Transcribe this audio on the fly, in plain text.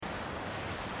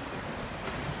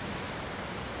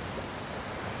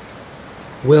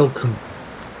Welcome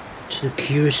to the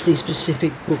Curiously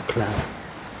Specific Book Club.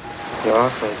 You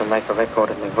asked me to make a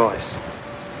record of my voice.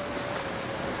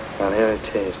 Well, here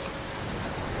it is.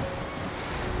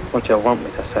 What you want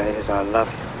me to say is I love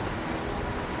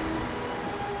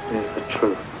you. It is the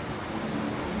truth.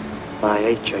 I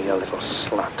hate you, you little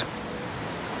slut.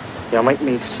 You make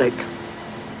me sick.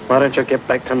 Why don't you get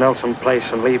back to Nelson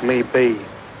Place and leave me be?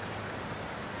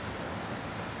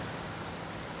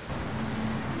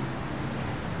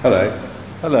 Hello.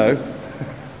 Hello.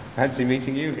 Fancy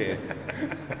meeting you here.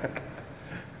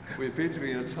 We appear to be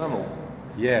in a tunnel.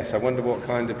 Yes, I wonder what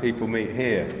kind of people meet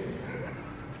here.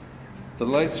 The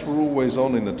lights were always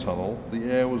on in the tunnel. The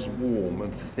air was warm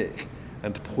and thick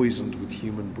and poisoned with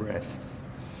human breath.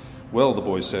 Well, the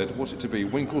boy said, what's it to be,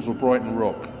 Winkles or Brighton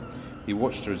Rock? He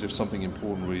watched her as if something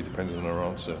important really depended on her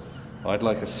answer. I'd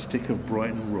like a stick of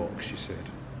Brighton Rock, she said.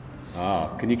 Ah,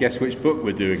 can you guess which book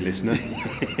we're doing, listener?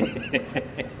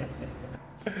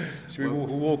 Should we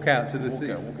walk out to the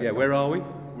sea? Yeah, where are we?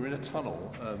 We're in a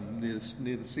tunnel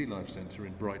near the Sea Life Centre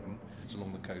in Brighton. It's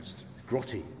along the coast.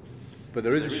 Grotty. But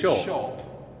there is a shop.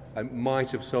 And might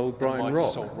have sold Brighton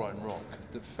Rock.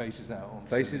 That faces out.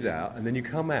 Faces out, and then you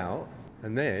come out,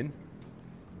 and then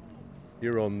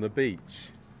you're on the beach.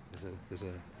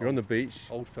 You're on the beach.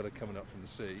 Old fella coming up from the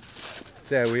sea.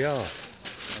 There we are.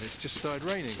 And it's just started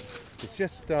raining. It's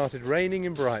just started raining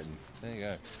in Brighton. There you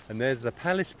go. And there's the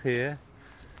Palace Pier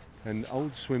and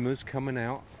old swimmers coming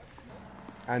out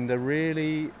and a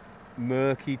really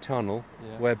murky tunnel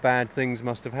where bad things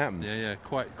must have happened. Yeah,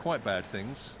 quite bad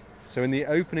things. So in the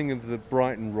opening of the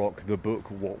Brighton Rock, the book,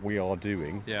 What We Are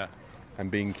Doing, and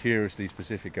being curiously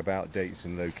specific about dates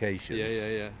and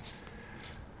locations,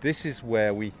 this is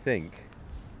where we think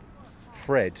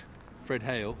Fred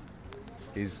Hale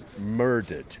is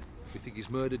murdered. We think he's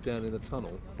murdered down in the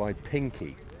tunnel by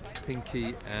Pinkie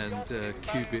and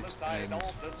Cubit and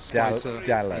Spicer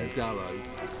Dallow. And Dallow.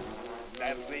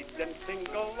 Married and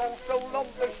single, also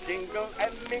love the shingle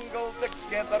and mingle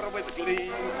together with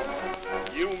glee.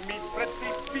 You meet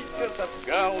pretty features of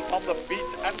girls on the beach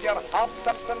and your heart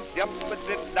stops and jumps with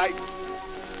delight.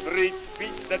 Each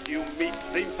beach that you meet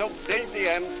seems so dainty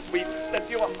and sweet that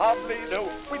you hardly know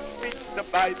which beach to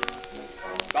bite.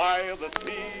 By the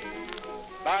sea,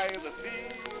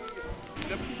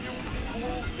 the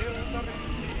beautiful hills are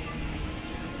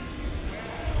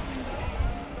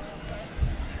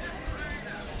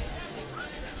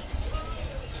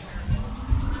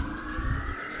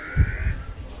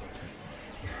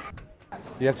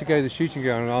You have to go to the shooting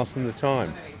gallery and ask them the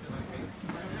time.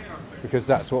 Because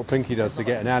that's what Pinkie does to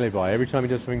get an alibi. Every time he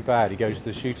does something bad, he goes to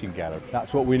the shooting gallery.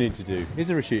 That's what we need to do. Is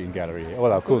there a shooting gallery here?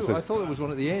 Well, of course there's... I thought there was one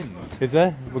at the end. Is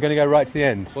there? We're going to go right to the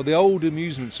end. Well, the old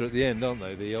amusements are at the end, aren't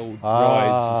they? The old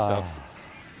rides and stuff.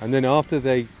 And then after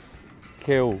they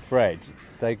kill Fred,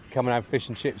 they come and have fish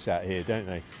and chips out here, don't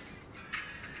they?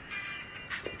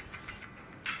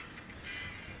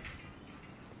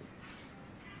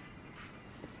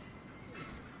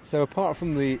 So apart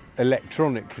from the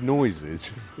electronic noises,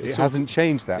 it hasn't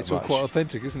changed that much. It's all quite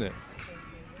authentic, isn't it?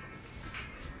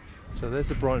 So there's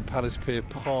the Brighton Palace Pier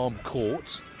Palm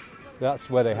Court. That's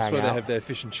where they hang out. That's where they have their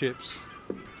fish and chips.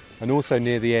 And also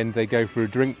near the end, they go for a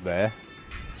drink there.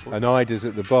 And Ida's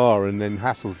at the bar and then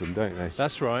hassles them, don't they?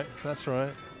 That's right.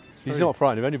 She's not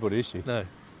frightened of anybody, is she? No.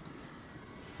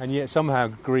 And yet somehow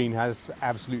Green has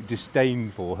absolute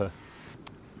disdain for her.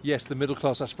 Yes, the middle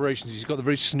class aspirations. She's got the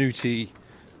very snooty...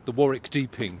 the Warwick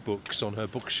Deeping books on her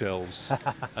bookshelves,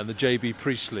 and the J.B.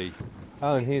 Priestley.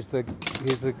 Oh, and here's the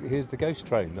ghost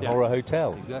train, the horror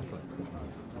hotel. Exactly.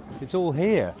 It's all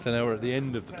here. So now we're at the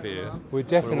end of the pier. We're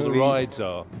definitely... where all the rides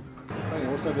are. Hang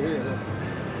on, what's over here?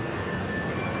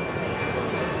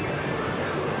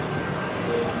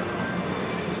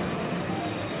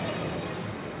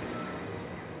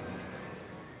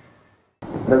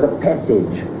 There's a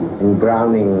passage in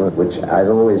Browning which I've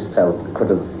always felt could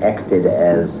have acted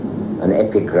as an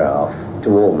epigraph to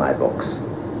all my books.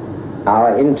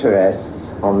 Our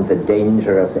interests on the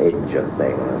dangerous edge of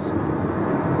things.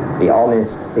 The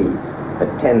honest thief, the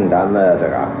tender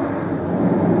murderer.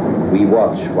 We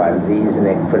watch while these in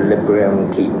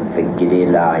equilibrium keep the giddy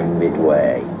line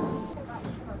midway.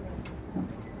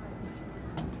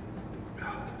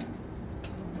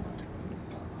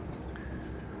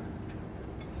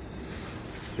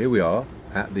 Here we are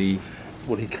at the...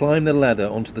 Well, he climbed the ladder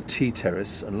onto the tea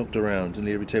terrace and looked around, and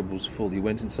every table was full. He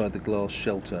went inside the glass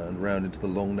shelter and round into the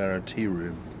long, narrow tea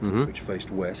room, which faced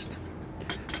west.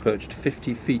 Perched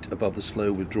 50 feet above the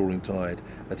slow withdrawing tide,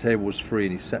 a table was free,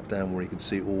 and he sat down where he could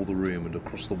see all the room and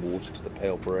across the water to the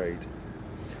pale parade.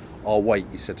 "I'll wait,"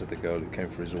 he said to the girl who came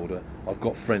for his order. "I've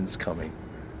got friends coming."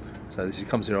 So she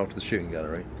comes here after the shooting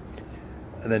gallery.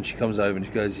 And then she comes over and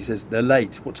he says, "They're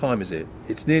late. What time is it?"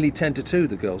 "It's nearly 10 to 2,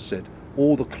 the girl said.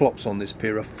 "All the clocks on this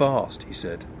pier are fast," he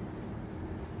said.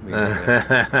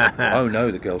 "Oh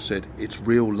no," the girl said. "It's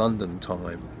real London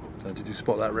time." Did you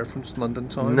spot that reference, London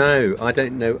time? No, I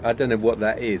don't know. I don't know what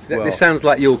that is. This sounds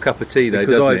like your cup of tea, though,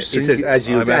 doesn't it? It says, as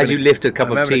you lift a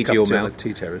cup of tea to your mouth.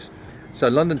 Tea terrace. So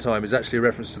London time is actually a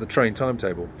reference to the train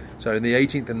timetable. So in the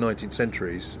 18th and 19th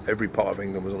centuries, every part of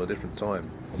England was on a different time.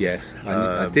 Yes,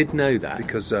 I did know that.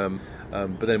 Because,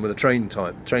 but then when the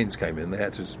trains came in, they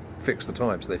had to fix the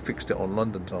time, so they fixed it on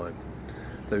London time.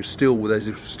 They're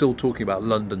still talking about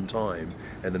London time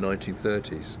in the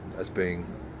 1930s as being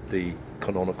the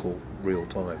canonical real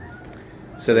time.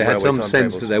 So they had some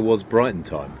sense that there was Brighton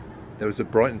time. There was a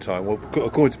Brighton time. Well,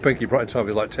 according to Pinkie, Brighton time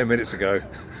was like 10 minutes ago.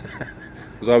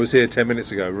 Because I was here 10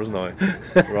 minutes ago, wasn't I?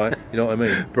 Right? You know what I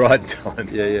mean? Brighton time.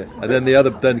 Yeah. And then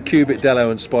then Cubitt,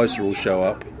 Dello and Spicer all show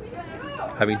up,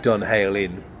 having done Hail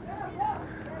in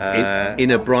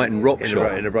a Brighton Rock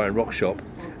shop. In a Brighton Rock shop.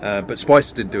 But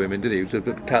Spicer didn't do him in, did he?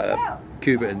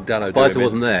 Cubitt and Dello. Spicer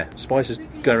wasn't there. Spicer's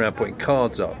going around putting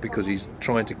cards up because he's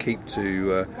trying to keep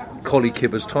to Collie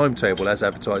Kibber's timetable as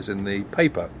advertised in the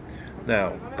paper.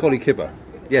 Now, Collie Kibber.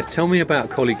 Yes, tell me about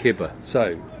Collie Kibber.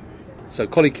 So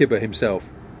Collie Kibber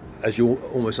himself, as you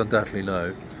almost undoubtedly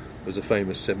know, was a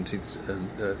famous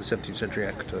 17th century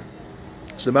actor.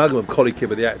 It's an amalgam of Collie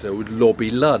Kibber the actor with Lobby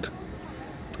Ludd,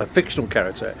 a fictional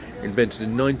character invented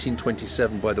in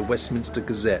 1927 by the Westminster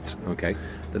Gazette. Okay.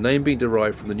 The name being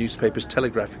derived from the newspaper's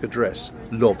telegraphic address,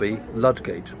 Lobby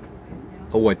Ludgate.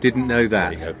 Oh, I didn't know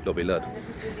that. There you go, Lobby Ludd.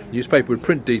 The newspaper would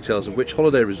print details of which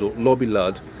holiday resort Lobby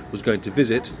Ludd was going to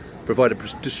visit, provide a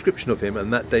description of him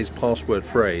and that day's password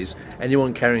phrase.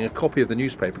 Anyone carrying a copy of the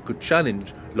newspaper could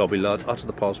challenge Lobby Ludd, utter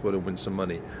the password and win some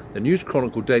money. The News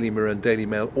Chronicle, Daily Mirror and Daily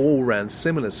Mail all ran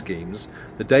similar schemes.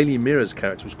 The Daily Mirror's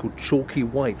character was called Chalky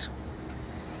White.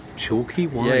 Chalky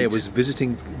White? Yeah, it was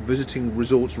visiting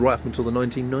resorts right up until the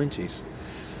 1990s.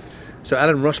 So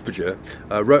Alan Rusbridger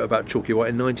wrote about Chalky White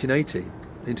in 1980.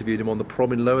 Interviewed him on the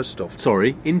prom in Lowestoft.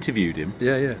 Sorry, interviewed him?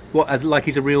 Yeah. What, like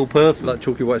he's a real person? Like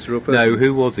Chalky White's a real person. No,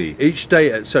 who was he? Each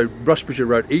day, so Rusbridger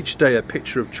wrote, each day a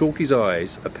picture of Chalky's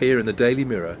eyes appear in the Daily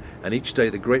Mirror, and each day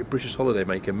the great British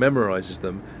holidaymaker memorises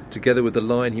them, together with the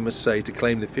line he must say to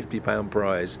claim the £50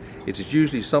 prize. It is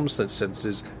usually some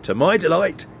sentences, "To my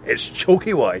delight, it's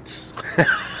Chalky White's."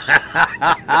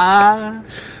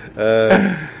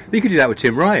 You could do that with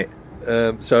Tim Wright.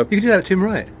 You could do that with Tim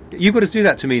Wright. You've got to do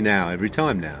that to me now, every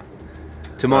time now.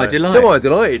 To my delight. To my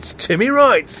delight, it's Timmy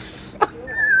Wright's.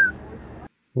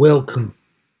 Welcome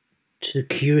to the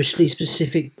Curiously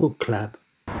Specific Book Club.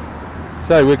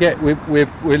 So we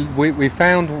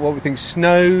found what we think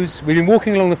snows. We've been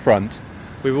walking along the front.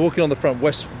 We were walking on the front,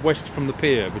 west from the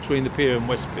pier, between the pier and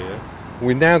West Pier.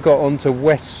 We now got onto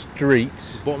West Street.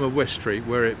 Bottom of West Street,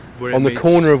 where it on the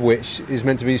corner of which is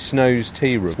meant to be Snow's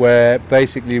tea room, where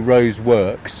basically Rose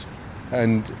works,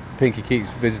 and Pinkie keeps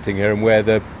visiting her, and where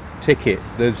the ticket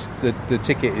is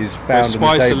found. Spicer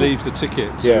on the table. leaves the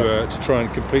ticket to try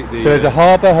and complete the. So there's a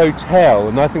harbour hotel,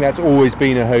 and I think that's always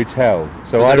been a hotel.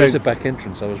 So there is a back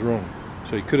entrance. I was wrong.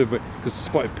 So he could have, because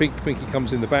Pinkie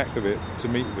comes in the back of it to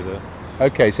meet with her.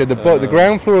 Okay, so the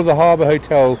ground floor of the harbour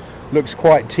hotel looks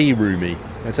quite tea roomy,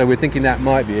 and so we're thinking that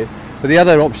might be it. But the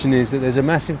other option is that there's a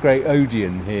massive great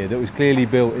Odeon here that was clearly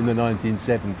built in the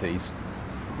 1970s.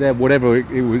 There, whatever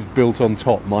it was built on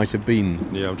top might have been.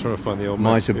 Yeah, I'm trying to find the old.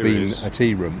 Might have been a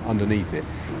tea room underneath it.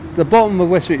 The bottom of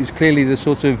West Street is clearly the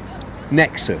sort of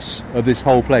nexus of this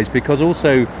whole place, because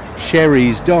also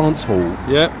Sherry's dance hall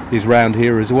is round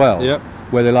here as well,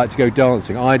 where they like to go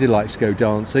dancing. Ida likes to go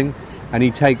dancing, and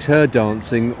he takes her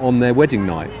dancing on their wedding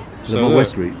night. So on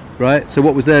West Street, right? So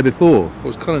what was there before? Well, it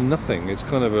was kind of nothing. It's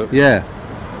kind of It's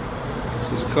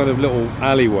a kind of little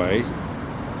alleyway,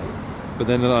 but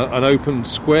then an open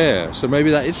square. So maybe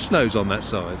that is Snow's on that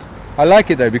side. I like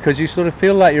it though, because you sort of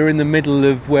feel like you're in the middle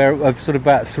of sort of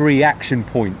about 3 action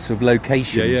points of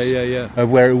locations of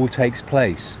where it all takes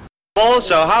place.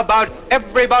 Also, how about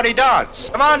everybody dance?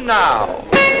 Come on now.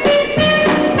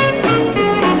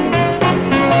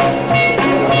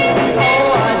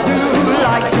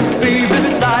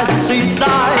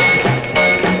 Seaside.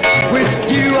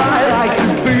 With you I like to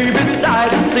be beside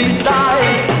the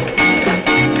seaside.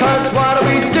 'Cause what do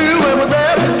we do when we're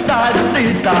there beside the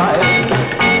seaside?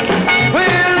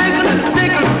 We're licking a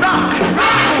stick of rock,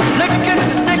 licking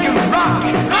a stick of rock,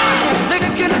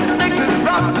 licking a stick of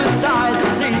rock beside the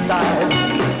seaside.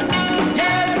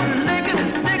 Yes, we're licking a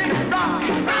stick of rock,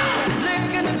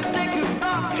 licking a stick of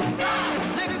rock,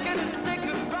 licking a stick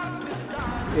of rock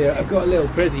beside. Yeah, I've got a little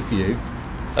prezi for you.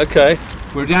 Okay.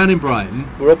 We're down in Brighton.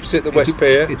 We're opposite the West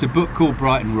Pier. It's a book called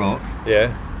Brighton Rock.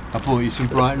 Yeah. I bought you some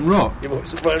Brighton Rock. You bought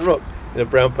some Brighton Rock in a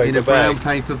brown paper bag. In a brown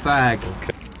paper bag.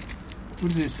 Okay.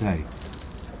 What does it say?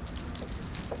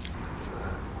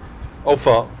 Old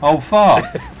fart. Old fart.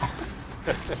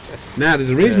 Now, there's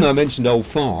a reason I mentioned old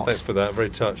fart. Thanks for that. Very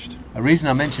touched. A reason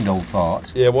I mentioned old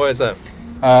fart. Yeah. Why is that?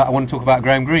 I want to talk about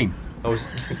Graham Greene.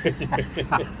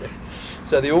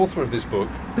 So the author of this book,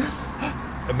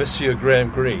 Monsieur Graham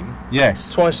Greene.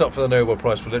 Yes. Twice up for the Nobel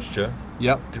Prize for Literature.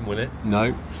 Yep. Didn't win it.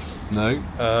 No.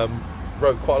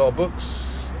 Wrote quite a lot of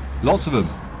books. Lots of them.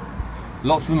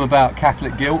 Lots of them about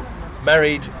Catholic guilt.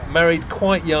 Married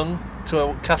quite young to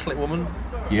a Catholic woman.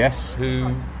 Yes.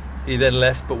 Who he then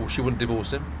left, but she wouldn't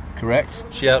divorce him. Correct.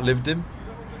 She outlived him.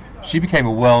 She became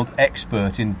a world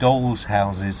expert in dolls'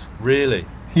 houses. Really?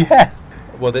 Yeah.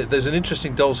 Well, there's an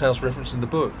interesting doll's house reference in the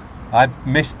book. I've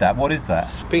missed that. What is that?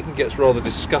 Pinkie gets rather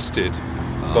disgusted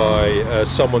by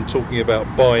someone talking about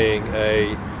buying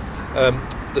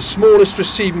the smallest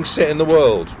receiving set in the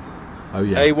world. Oh,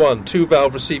 yeah. A1,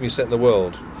 2-valve receiving set in the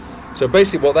world. So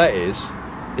basically what that is,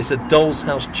 it's a doll's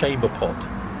house chamber pot.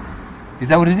 Is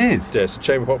that what it is? Yeah, it's a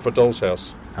chamber pot for a doll's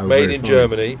house. Oh, made in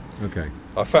Germany. Okay.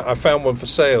 I found one for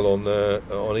sale on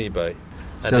eBay.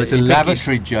 So it's a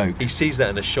lavatory joke. He sees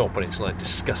that in a shop and it's like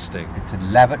disgusting. It's a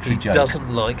lavatory joke. He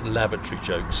doesn't like lavatory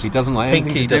jokes. He doesn't like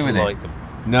anything Pinkie to do doesn't with it. like them.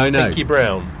 No. Pinkie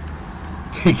Brown.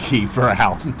 Pinkie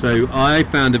Brown. So I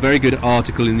found a very good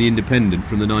article in The Independent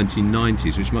from the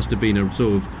 1990s, which must have been a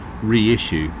sort of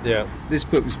reissue. Yeah. This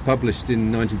book was published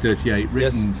in 1938,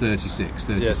 written 36,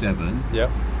 37. Yes.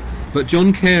 Yeah. But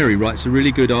John Carey writes a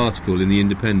really good article in The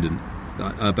Independent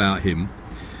about him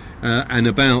and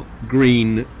about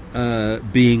Greene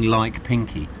being like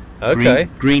Pinkie. Okay.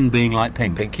 Greene being like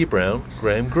Pinkie. Pinkie Brown,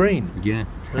 Graham Greene. Yeah.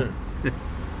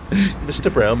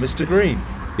 Mr. Brown, Mr. Greene.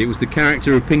 It was the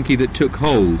character of Pinkie that took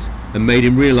hold and made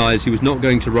him realise he was not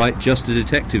going to write just a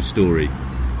detective story.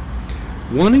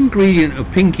 One ingredient of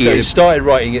Pinkie... So he started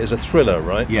writing it as a thriller,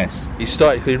 right? Yes.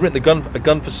 He'd written A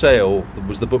Gun for Sale, that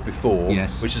was the book before,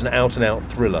 yes, which is an out-and-out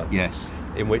thriller. Yes.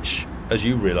 In which, as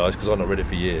you realise, because I've not read it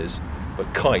for years,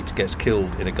 but Kite gets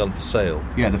killed in A Gun for Sale.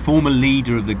 Yeah, the former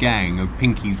leader of the gang, of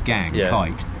Pinkie's gang,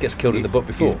 Kite... gets killed in the book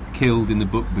before. Killed in the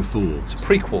book before. It's a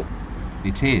prequel.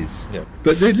 It is. Yeah.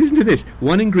 But listen to this.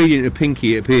 One ingredient of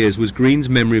Pinkie, it appears, was Greene's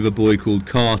memory of a boy called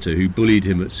Carter who bullied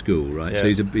him at school, right?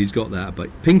 Yeah. So he's got that. But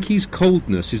Pinkie's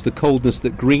coldness is the coldness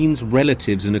that Greene's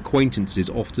relatives and acquaintances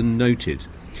often noted.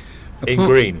 In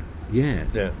Greene? Yeah.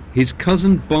 Yeah. His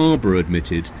cousin Barbara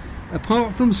admitted,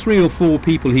 apart from 3 or 4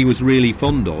 people he was really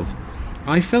fond of,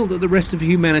 I felt that the rest of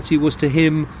humanity was to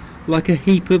him like a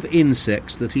heap of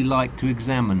insects that he liked to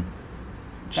examine.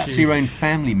 That's your own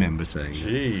family member saying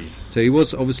Jeez. That. So he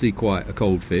was obviously quite a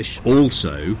cold fish.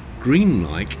 Also,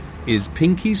 Greene-like is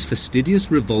Pinkie's fastidious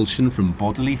revulsion from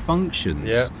bodily functions.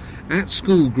 Yeah. At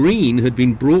school, Greene had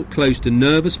been brought close to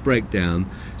nervous breakdown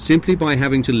simply by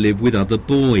having to live with other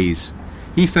boys.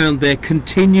 He found their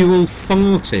continual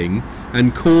farting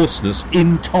and coarseness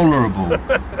intolerable.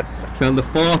 Found the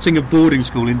farting of boarding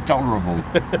school intolerable.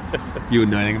 You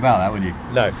wouldn't know anything about that, would you?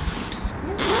 No.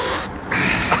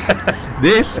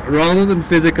 This, rather than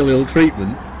physical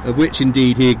ill-treatment, of which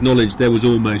indeed he acknowledged there was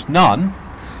almost none.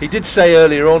 He did say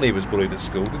earlier on he was bullied at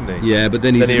school, didn't he? Yeah, but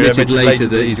then he admitted later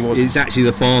that it's actually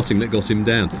the farting that got him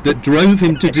down, that drove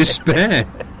him to despair.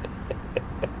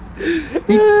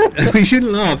 We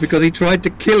shouldn't laugh because he tried to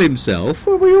kill himself.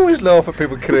 Well, we always laugh at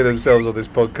people killing themselves on this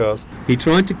podcast. He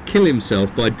tried to kill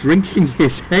himself by drinking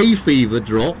his hay fever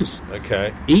drops,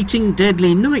 eating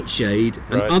deadly nightshade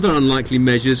and other unlikely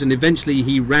measures, and eventually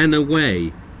he ran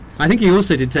away. I think he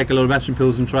also did take a lot of aspirin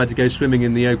pills and tried to go swimming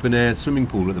in the open-air swimming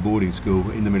pool at the boarding school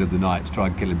in the middle of the night to try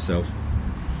and kill himself.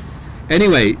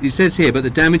 Anyway, it says here, but the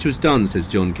damage was done, says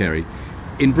John Carey.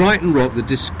 In Brighton Rock, the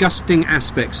disgusting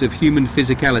aspects of human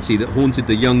physicality that haunted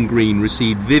the young Greene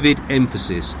received vivid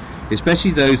emphasis, especially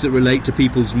those that relate to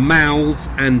people's mouths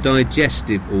and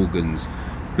digestive organs.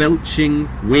 Belching,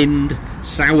 wind,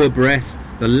 sour breath,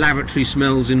 the lavatory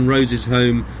smells in Rose's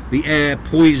home, the air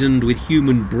poisoned with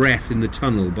human breath in the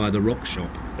tunnel by the rock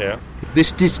shop. Yeah.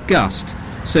 This disgust,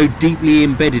 so deeply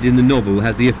embedded in the novel,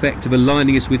 has the effect of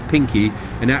aligning us with Pinkie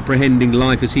and apprehending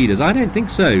life as he does. I don't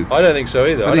think so. I don't think so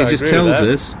either. I think it just tells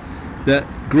us that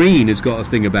Greene has got a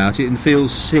thing about it and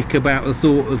feels sick about the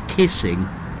thought of kissing.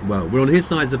 Well, we're on his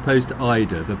side as opposed to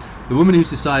Ida, the woman who's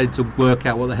decided to work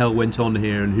out what the hell went on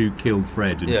here and who killed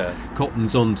Fred, and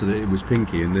cottons on to that it was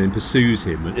Pinkie and then pursues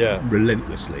him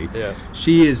relentlessly. Yeah.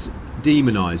 She is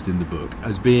demonised in the book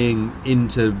as being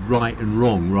into right and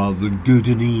wrong rather than good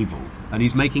and evil. And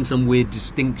he's making some weird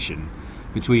distinction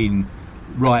between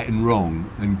right and wrong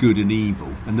and good and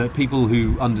evil, and that people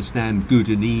who understand good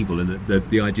and evil and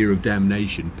the idea of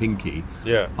damnation, Pinkie,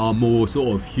 are more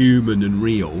sort of human and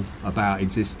real about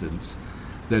existence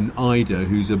than Ida,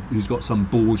 who's got some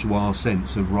bourgeois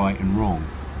sense of right and wrong.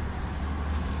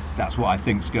 That's what I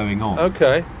think's going on.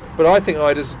 Okay, but I think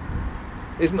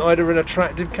isn't Ida an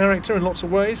attractive character in lots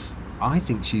of ways? I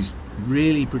think she's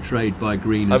really portrayed by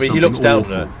Green as something he looks down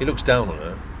awful. on her. He looks down on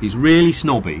her. He's really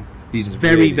snobby. He's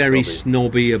very, very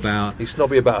snobby about... He's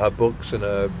snobby about her books and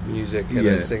her music and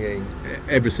her singing.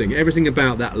 Everything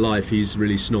about that life he's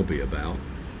really snobby about.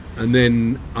 And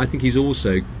then I think he's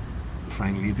also,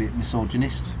 frankly, a bit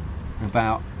misogynist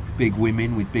about big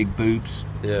women with big boobs.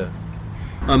 Yeah.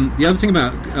 The other thing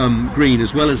about Green,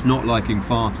 as well as not liking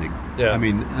farting, I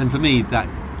mean, and for me, that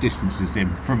distances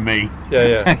him from me.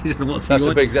 Yeah.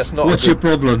 What's your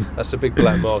problem? That's a big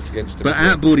black mark against him. But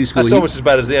at boarding school, that's almost as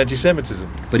bad as the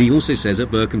anti-Semitism. But he also says at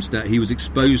Berkhamsted he was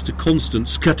exposed to constant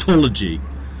scatology,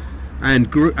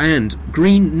 and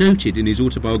Green noted in his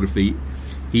autobiography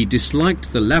he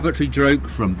disliked the lavatory joke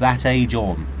from that age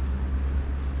on.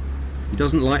 He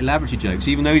doesn't like lavatory jokes,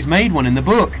 even though he's made one in the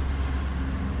book.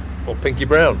 Or Pinkie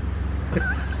Brown.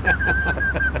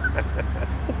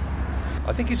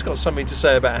 I think he's got something to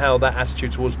say about how that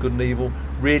attitude towards good and evil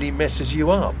really messes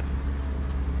you up.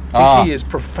 Pinkie is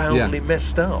profoundly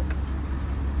messed up.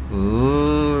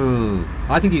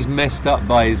 I think he's messed up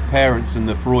by his parents and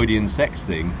the Freudian sex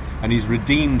thing, and he's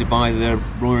redeemed by the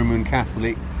Roman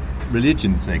Catholic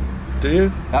religion thing. Do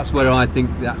you? That's where I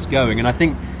think that's going, and I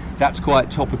think that's quite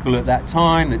topical at that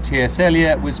time, that T.S.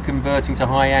 Eliot was converting to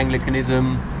High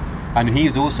Anglicanism. And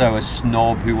he's also a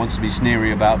snob who wants to be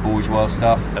sneery about bourgeois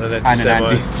stuff. And an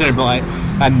anti-Semite.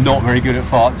 And not very good at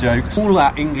fart jokes. All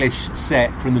that English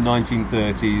set from the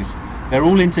 1930s, they're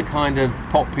all into kind of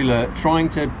trying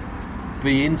to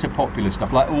be into popular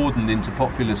stuff, like Auden into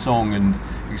popular song and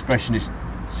expressionist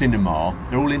cinema.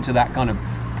 They're all into that kind of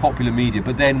popular media,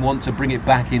 but then want to bring it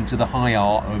back into the high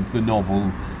art of the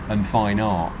novel and fine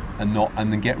art. And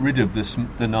then get rid of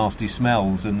the nasty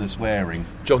smells and the swearing.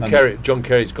 John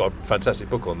Kerry's got a fantastic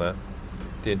book on that,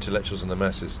 The Intellectuals and the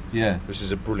Masses. Yeah, which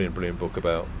is a brilliant book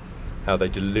about how they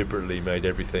deliberately made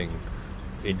everything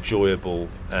enjoyable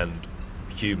and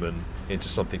human into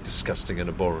something disgusting and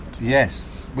abhorrent. Yes,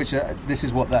 which this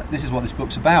is what this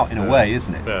book's about in a way,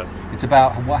 isn't it? Yeah. It's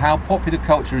about how popular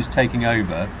culture is taking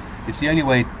over. It's the only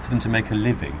way for them to make a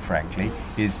living, frankly,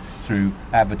 is through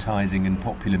advertising and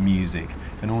popular music.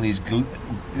 And all these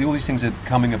things are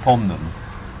coming upon them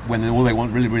when all they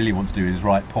really want to do is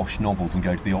write posh novels and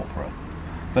go to the opera.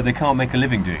 But they can't make a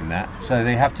living doing that, so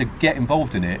they have to get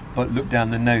involved in it, but look down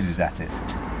their noses at it.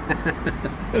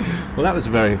 Well, that was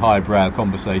a very highbrow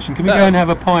conversation. Can we go and have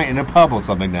a pint in a pub or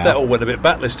something now? That all went a bit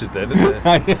backlisted then, didn't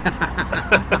it?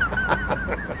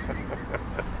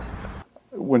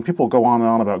 When people go on and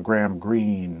on about Graham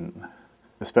Greene,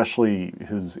 especially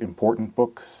his important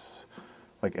books,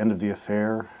 like End of the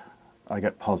Affair, I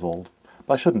get puzzled.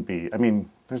 But I shouldn't be. I mean,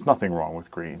 there's nothing wrong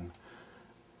with Greene.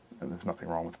 And there's nothing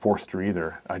wrong with Forster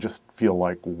either. I just feel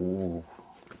like,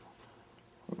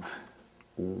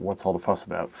 what's all the fuss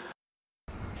about?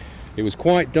 It was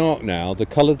quite dark now. The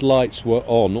coloured lights were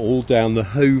on all down the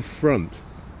Hove front.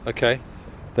 Okay.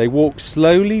 They walked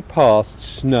slowly past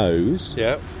Snow's.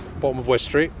 Yeah, bottom of West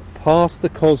Street. Past the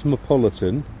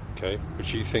Cosmopolitan. Okay,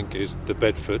 which you think is the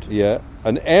Bedford. Yeah.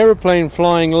 An aeroplane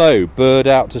flying low, bird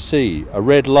out to sea, a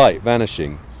red light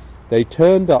vanishing. They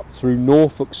turned up through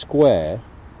Norfolk Square.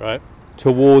 Right.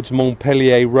 Towards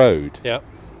Montpellier Road. Yeah.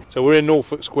 So we're in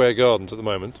Norfolk Square Gardens at the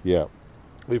moment. Yeah.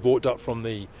 We've walked up from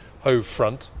the Hove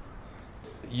front.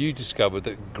 You discovered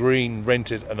that Greene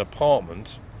rented an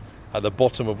apartment at the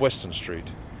bottom of Weston Street,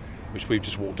 which we've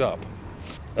just walked up.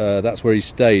 That's where he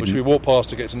stayed. Which we walked past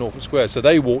to get to Norfolk Square. So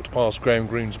they walked past Graham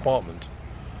Greene's apartment.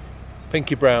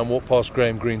 Pinkie Brown walked past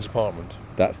Graham Greene's apartment.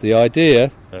 That's the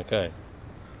idea. Okay.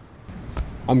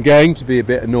 I'm going to be a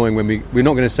bit annoying when we're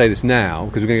not going to say this now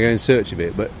because we're going to go in search of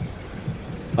it, but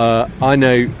I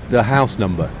know the house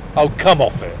number. Oh, come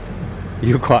off it.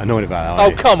 You're quite annoyed about that,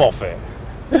 aren't you? Come off it.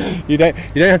 You don't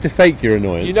have to fake your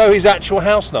annoyance. You know his actual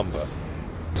house number?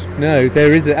 No,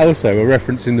 there is also a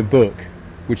reference in the book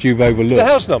which you've overlooked. It's the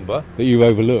house number? That you've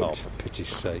overlooked. Oh, for pity's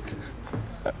sake.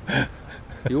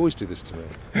 You always do this to me.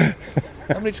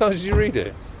 How many times did you read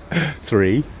it?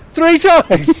 3. 3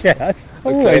 times? Yes.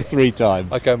 Always 3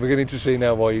 times. Okay, I'm beginning to see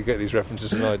now why you get these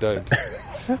references and I don't.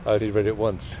 I only read it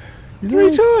once.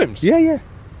 3 times? Yeah.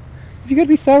 You've got to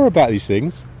be thorough about these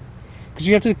things. Because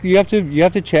you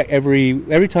have to check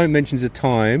every time it mentions a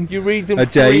time. You read them a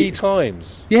 3 date.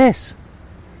 times. Yes.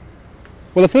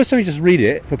 Well, the first time you just read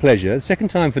it for pleasure, the second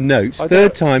time for notes,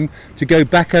 third time to go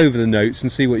back over the notes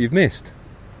and see what you've missed.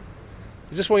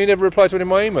 Is this why you never reply to any of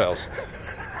my emails?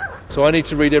 So I need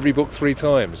to read every book 3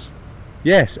 times?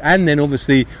 Yes, and then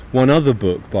obviously one other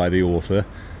book by the author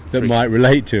that might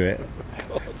relate to it.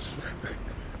 God.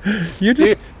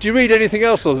 Do you read anything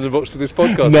else other than books for this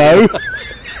podcast? No.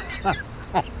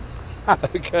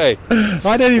 Okay.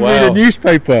 I don't even read a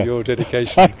newspaper. Your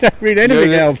dedication. I don't read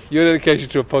anything else. Your dedication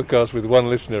to a podcast with one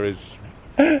listener is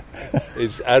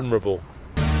admirable.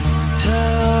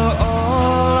 Tell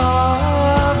all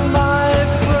of my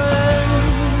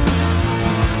friends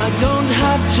I don't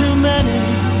have too many,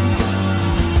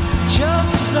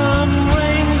 just some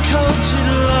raincoated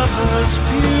lovers,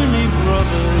 puny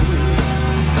brothers.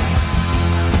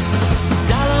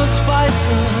 Dallow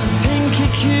Spicer, Pinkie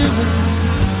Cubans,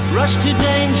 rush to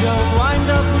danger, wind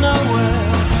up nowhere.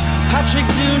 Patrick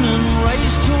Doonan,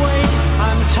 race to wait.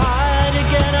 I'm tired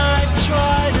again, I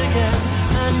tried again,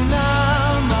 and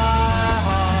now my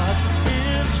heart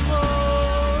is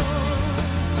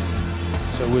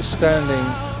full. So we're standing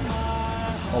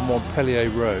on Montpellier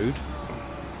Road,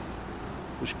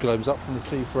 which climbs up from the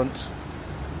seafront,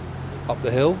 up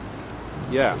the hill.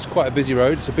 Yeah. It's quite a busy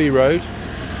road, it's a B road.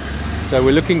 So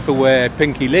we're looking for where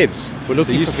Pinkie lives. We're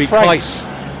looking there used for to be Frank's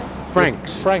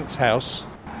house.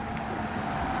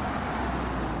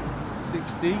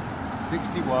 60,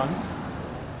 61,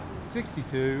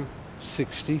 62,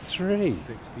 63.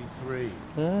 63.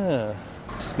 Ah.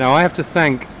 Now I have to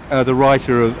thank the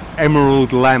writer of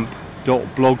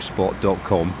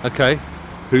emeraldlamp.blogspot.com. Okay.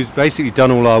 Who's basically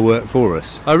done all our work for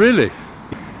us. Oh, really?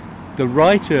 The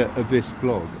writer of this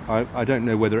blog, I don't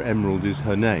know whether Emerald is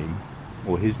her name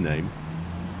or his name,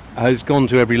 has gone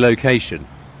to every location.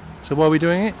 So why are we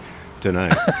doing it? Don't know.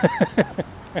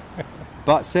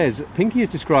 But says Pinkie is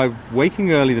described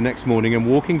waking early the next morning and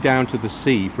walking down to the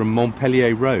sea from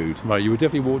Montpellier Road. Right, you would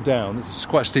definitely walk down. This is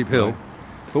quite a steep hill. Right.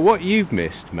 But what you've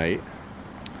missed, mate,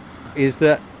 is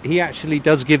that he actually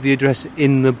does give the address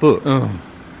in the book. Oh.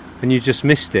 And you just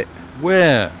missed it.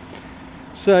 Where?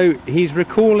 So he's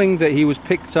recalling that he was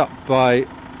picked up by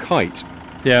Kite.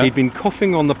 Yeah. He'd been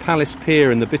coughing on the Palace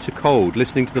Pier in the bitter cold,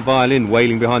 listening to the violin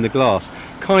wailing behind the glass.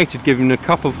 Kite had given him a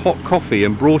cup of hot coffee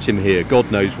and brought him here,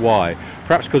 God knows why.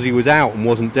 Perhaps because he was out and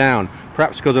wasn't down.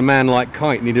 Perhaps because a man like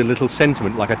Kite needed a little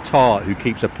sentiment, like a tart who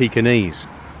keeps a Pekingese.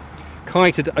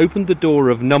 Kite had opened the door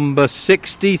of number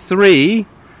 63,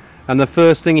 and the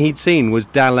first thing he'd seen was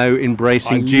Dallow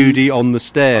embracing Judy on the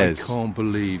stairs. I can't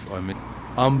believe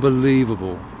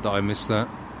unbelievable that I missed that.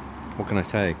 What can I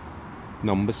say?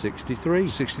 Number 63.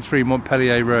 63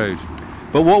 Montpellier Road.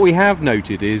 But what we have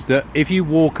noted is that if you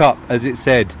walk up, as it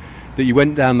said, that you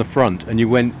went down the front and you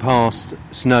went past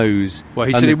Snow's... Well,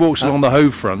 he said he walks along the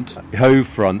Hove front. Hove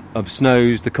front of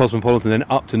Snow's, the Cosmopolitan, then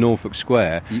up to Norfolk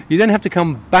Square. You then have to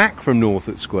come back from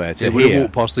Norfolk Square to here. Would have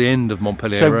walked past the end of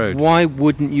Montpellier Road. So why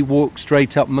wouldn't you walk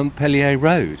straight up Montpellier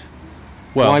Road?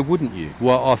 Well, why wouldn't you?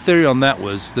 Well, our theory on that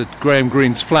was that Graham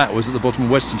Greene's flat was at the bottom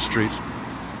of Weston Street.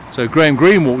 So Graham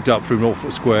Greene walked up through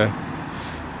Norfolk Square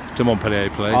to Montpellier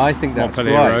Place. I think that's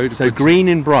Montpellier right. Road. So Green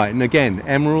in Brighton, again,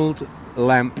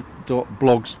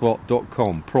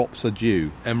 emeraldlamp.blogspot.com. Props are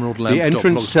due. Emeraldlamp. The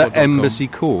entrance to Embassy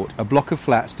Court, a block of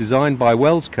flats designed by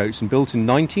Wells Coates and built in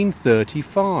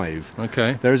 1935.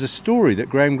 Okay. There is a story that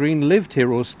Graham Greene lived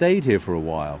here or stayed here for a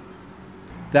while.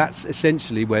 That's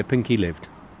essentially where Pinkie lived.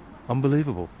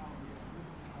 Unbelievable.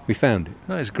 We found it.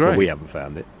 That is great. Well, we haven't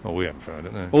found it. Oh, we haven't found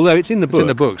it, no. Although it's in the book. It's in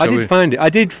the book. I did find it. I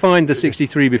did find the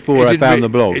 63 before I found the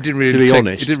blog, it didn't really to be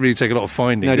honest. It didn't really take a lot of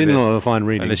finding, No, it didn't take a lot of fine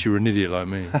reading. Unless you were an idiot like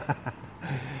me.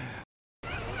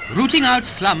 Rooting out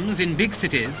slums in big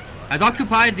cities has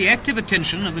occupied the active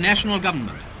attention of the national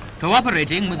government,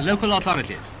 cooperating with local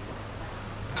authorities.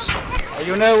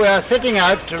 You know, we are setting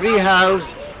out to rehouse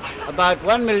about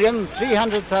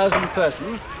 1,300,000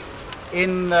 persons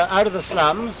out of the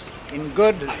slums in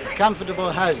good,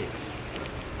 comfortable houses.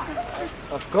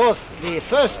 Of course, the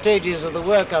first stages of the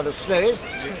work are the slowest,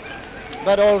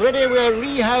 but already we are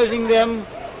rehousing them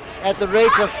at the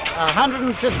rate of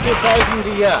 150,000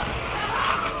 a year.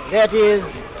 That is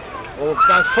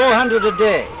about 400 a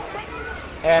day,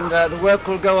 and the work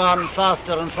will go on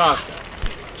faster and faster.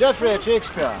 Geoffrey at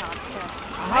Shakespeare,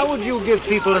 how would you give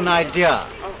people an idea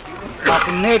of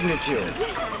the magnitude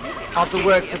of the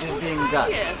work that is being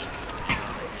done?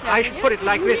 I should put it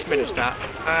like this, Minister.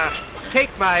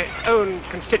 Take my own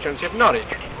constituency of Norwich.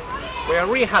 We are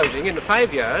rehousing in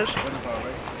 5 years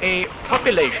a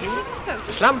population,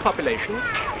 a slum population,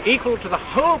 equal to the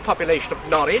whole population of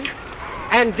Norwich,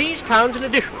 and these towns in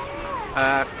addition.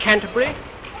 Canterbury,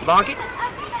 Margate,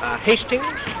 Hastings,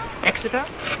 etc. Exeter,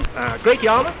 Great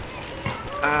Yarmouth,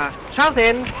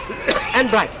 Southend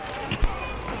and Brighton.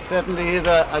 Certainly is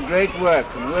a great work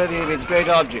and worthy of its great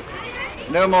object.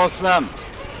 No more slums.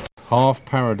 Half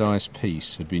Paradise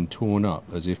Piece had been torn up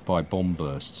as if by bomb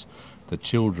bursts. The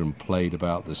children played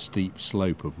about the steep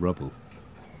slope of rubble.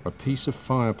 A piece of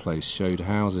fireplace showed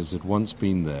houses had once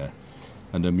been there,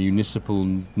 and a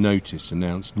municipal notice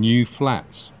announced new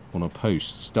flats on a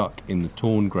post stuck in the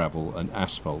torn gravel and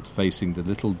asphalt facing the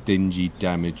little dingy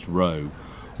damaged row,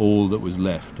 all that was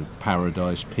left of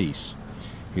Paradise Piece.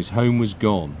 His home was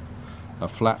gone. A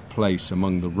flat place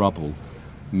among the rubble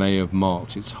may have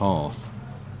marked its hearth.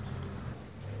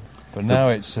 But now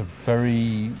it's a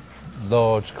very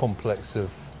large complex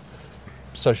of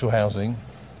social housing,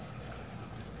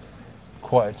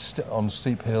 quite on a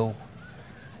steep hill,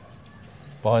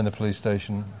 behind the police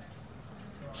station.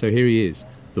 So here he is.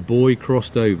 The boy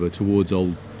crossed over towards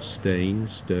old Stein,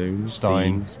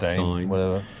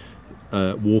 whatever.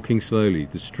 Walking slowly.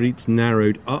 The streets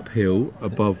narrowed uphill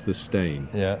above the Stein.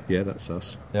 Yeah, that's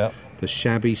us. Yeah. The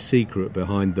shabby secret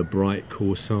behind the bright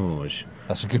corsage.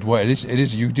 That's a good way. It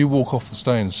is. You do walk off the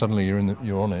Stein, and suddenly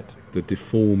you're on it. The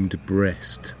deformed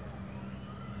breast.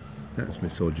 That's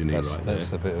misogyny, that's there.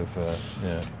 That's a bit of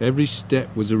yeah. Every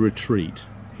step was a retreat.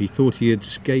 He thought he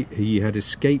had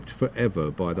escaped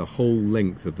forever by the whole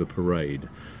length of the parade,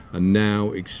 and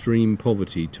now extreme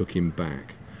poverty took him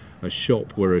back. A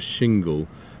shop where a shingle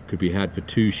could be had for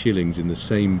 2 shillings in the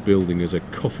same building as a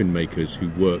coffin maker's who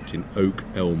worked in oak,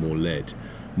 elm or lead.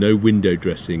 No window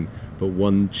dressing, but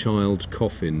one child's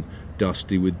coffin,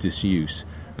 dusty with disuse,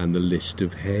 and the list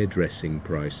of hairdressing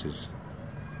prices.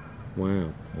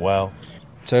 Wow.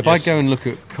 So if I go and look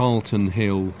at Carlton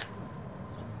Hill,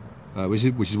 which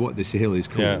is what this hill is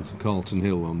called, Carlton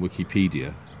Hill on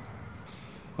Wikipedia,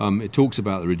 it talks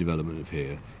about the redevelopment of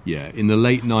here. In the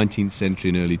late 19th century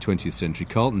and early 20th century,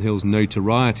 Carlton Hill's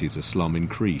notoriety as a slum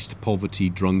increased. Poverty,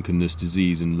 drunkenness,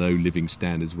 disease and low living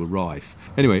standards were rife.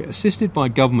 Anyway, assisted by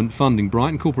government funding,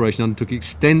 Brighton Corporation undertook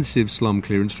extensive slum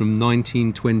clearance from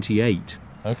 1928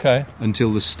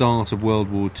 until the start of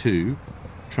World War II,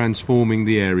 transforming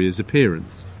the area's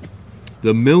appearance.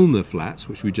 The Milner Flats,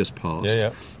 which we just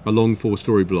passed, a long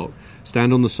 4-storey block,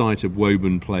 stand on the site of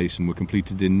Woburn Place and were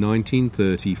completed in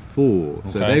 1934.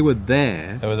 So they were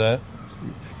there.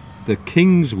 The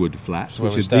Kingswood Flats,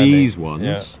 which are these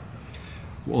ones,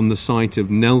 on the site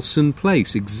of Nelson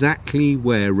Place, exactly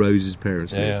where Rose's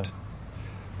parents lived,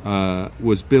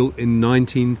 was built in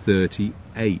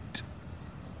 1938.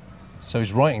 So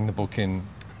he's writing the book in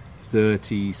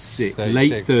 36,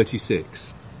 late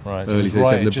 36. Right, early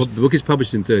 37. The book is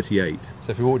published in 38.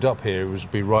 So if he walked up here, it would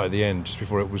be right at the end, just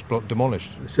before it was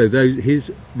demolished. So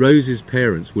Rose's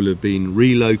parents will have been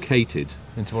relocated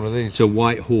into one of these to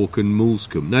Whitehawk and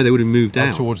Moulscombe. No, they would have moved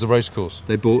out towards the racecourse.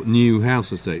 They bought new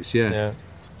house estates. Yeah.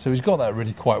 So he's got that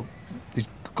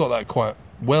quite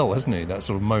well, hasn't he? That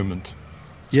sort of moment.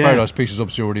 His Paradise Piece has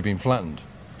obviously already been flattened.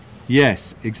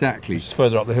 Yes, exactly. It's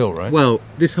further up the hill, right? Well,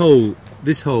 this whole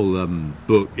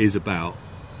book is about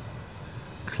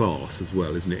class as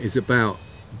well, isn't it? It's about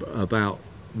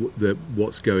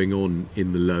what's going on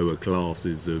in the lower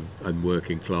classes and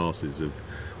working classes of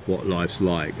what life's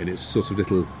like, and it's sort of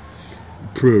little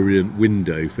prurient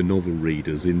window for novel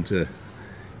readers into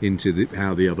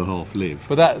how the other half live.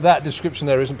 But that description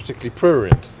there isn't particularly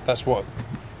prurient. That's what.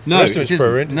 No, it's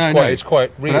prurient. It's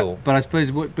quite real. But I suppose.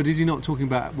 But is he not talking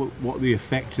about what the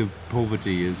effect of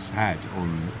poverty has had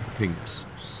on Pink's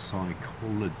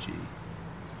psychology?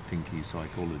 Pinkie's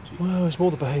psychology. Well, it's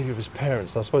more the behaviour of his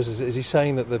parents. I suppose is he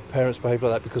saying that the parents behaved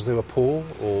like that because they were poor,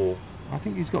 or? I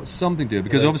think he's got something to do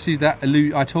because obviously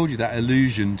I told you that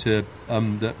allusion to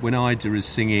that when Ida is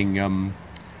singing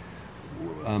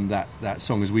that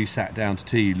song as we sat down to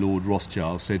tea, Lord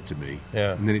Rothschild said to me.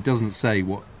 And then it doesn't say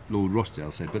what Lord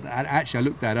Rothschild said, but actually I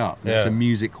looked that up. It's a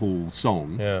music hall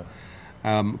song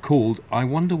called "I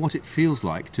Wonder What It Feels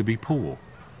Like to Be Poor,"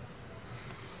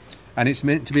 and it's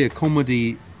meant to be a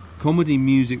comedy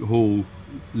music hall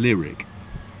lyric,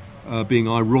 being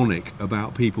ironic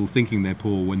about people thinking they're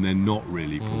poor when they're not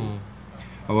really poor.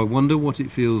 Oh, I wonder what it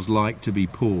feels like to be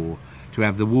poor, to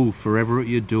have the wolf forever at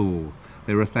your door.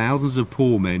 There are thousands of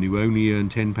poor men who only earn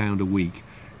 £10 a week,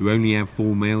 who only have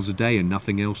 4 meals a day and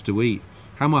nothing else to eat.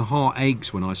 How my heart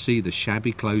aches when I see the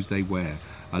shabby clothes they wear.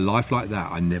 A life like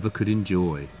that I never could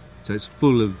enjoy. So it's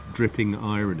full of dripping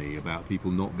irony about people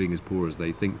not being as poor as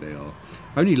they think they are.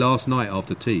 Only last night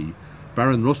after tea,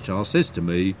 Baron Rothschild says to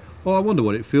me, "Oh, I wonder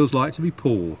what it feels like to be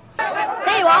poor."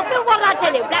 There you are, Phil, what did I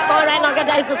tell you? Black boy ran like a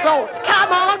day's of salts.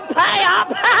 Come on, pay up!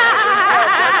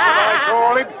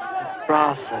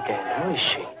 Brass again, who is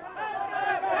she?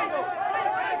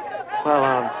 Well,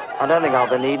 I don't think I'll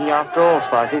be needing you after all,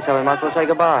 Spicy, so we might as well say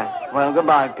goodbye. Well,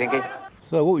 goodbye, Pinkie.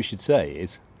 So what we should say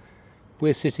is,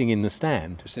 we're sitting in the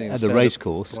stand at the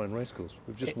racecourse. Brighton Racecourse.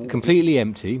 We've just completely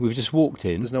empty. We've just walked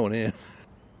in. There's no one here.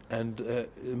 And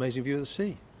amazing view of the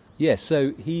sea. Yes,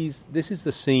 so this is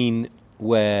the scene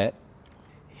where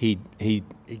he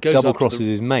goes double crosses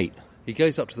his mate. He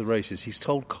goes up to the races. He's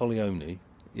told Corleone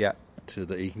that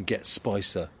he can get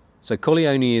Spicer. So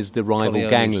Corleone is the rival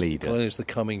gang leader. Corleone is the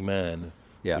coming man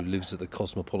who lives at the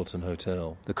Cosmopolitan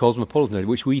Hotel. The Cosmopolitan Hotel,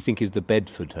 which we think is the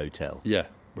Bedford Hotel. Yeah,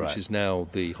 which is now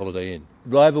the Holiday Inn.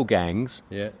 Rival gangs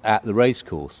at the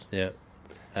racecourse. Yeah.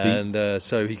 And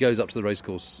so he goes up to the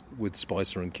racecourse with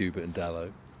Spicer and Cuba and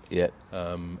Dallow. Yeah.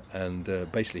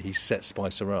 And basically he sets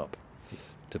Spicer up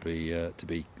to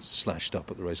be slashed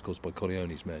up at the racecourse by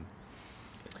Corleone's men.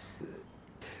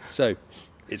 So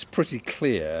it's pretty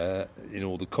clear in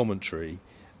all the commentary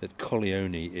that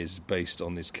Corleone is based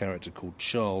on this character called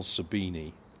Charles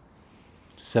Sabini.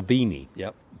 Sabini?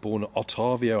 Yep. Born at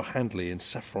Ottavio Handley in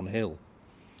Saffron Hill,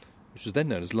 which was then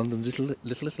known as London's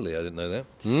Little Italy. I didn't know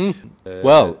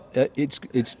that.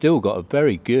 It's still got a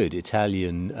very good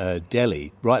Italian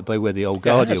deli right by where the old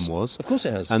Guardian was. Of course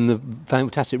it has. And the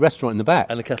fantastic restaurant in the back.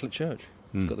 And a Catholic church.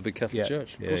 It's got the big Catholic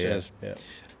church. Of course it has. Yeah.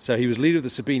 So he was leader of the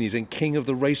Sabinis and king of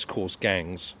the racecourse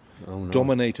gangs. Oh, no.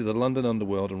 Dominated the London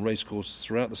underworld and racecourses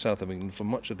throughout the south of England for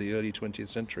much of the early 20th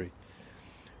century,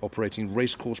 operating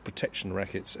racecourse protection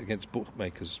rackets against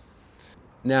bookmakers.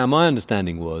 Now, my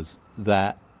understanding was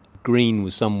that Green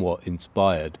was somewhat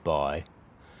inspired by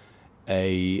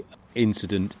a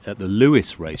incident at the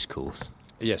Lewis racecourse.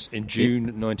 Yes, in June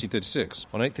 1936.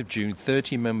 On 8th of June,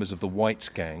 30 members of the Whites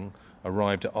gang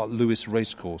arrived at Lewis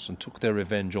racecourse and took their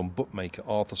revenge on bookmaker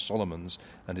Arthur Solomons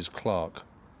and his clerk.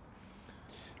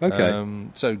 Okay.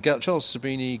 So Charles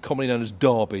Sabini, commonly known as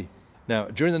Derby, now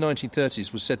during the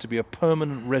 1930s was said to be a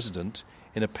permanent resident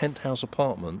in a penthouse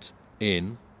apartment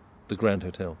in the Grand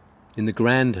Hotel. In the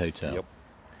Grand Hotel? Yep.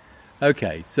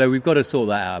 Okay, so we've got to sort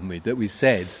that out, haven't we? That we've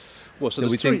said... Well, so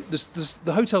there's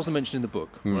the hotels are mentioned in the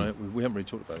book, right? We haven't really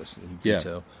talked about this in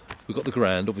detail. We've got the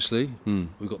Grand, obviously.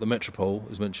 We've got the Metropole,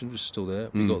 as mentioned, which is still there.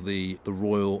 We've got the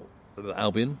Royal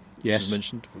Albion, which is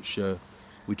mentioned, which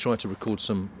we tried to record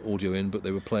some audio in, but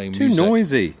they were playing music. Too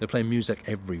noisy. They're playing music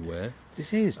everywhere.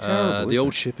 This is terrible. The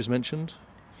Old Ship is mentioned.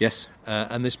 Yes.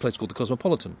 And this place called the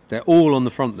Cosmopolitan. They're all on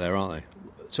the front there, aren't they?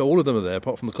 So all of them are there,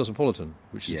 apart from the Cosmopolitan,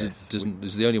 which is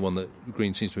the only one that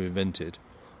Green seems to have invented.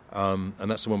 And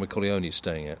that's the one where Corleone is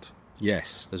staying at.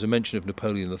 Yes. There's a mention of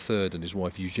Napoleon III and his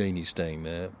wife Eugenie staying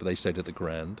there, but they stayed at the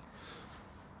Grand.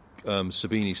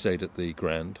 Sabini stayed at the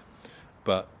Grand,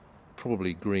 but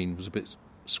probably Green was a bit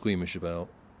squeamish about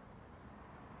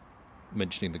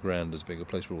mentioning the Grand as being a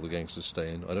place where all the gangsters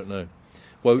stay in. I don't know.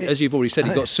 Well, as you've already said,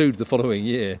 he got sued the following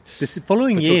year. For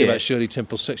talking about Shirley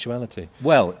Temple's sexuality.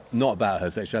 Well, not about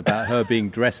her sexuality, about her being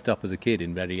dressed up as a kid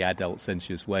in very adult,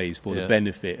 sensuous ways for the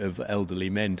benefit of elderly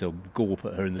men to gawp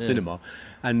at her in the cinema.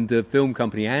 And the film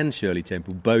company and Shirley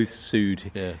Temple both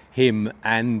sued him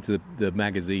and the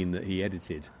magazine that he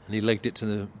edited. And he legged it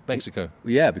to Mexico.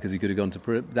 Yeah, because he could have gone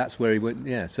to... That's where he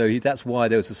went, So that's why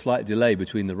there was a slight delay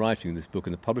between the writing of this book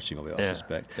and the publishing of it, I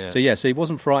suspect. Yeah. So he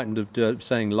wasn't frightened of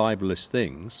saying libelous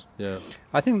things. Yeah.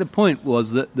 I think the point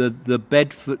was that the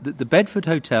Bedford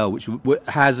Hotel, which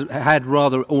had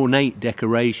rather ornate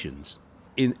decorations,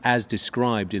 as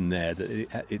described in there,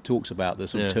 that it talks about the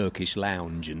sort of Turkish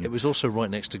lounge, and it was also right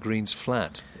next to Green's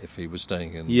flat if he was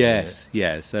staying in. Yes,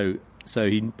 So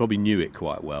he probably knew it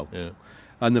quite well. Yeah.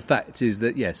 And the fact is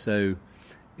that so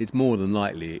it's more than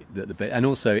likely that and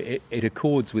also it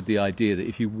accords with the idea that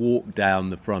if you walk down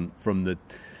the front from the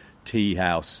tea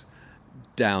house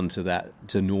down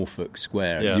to Norfolk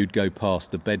Square, you'd go past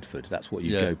the Bedford. That's what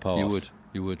you'd go past.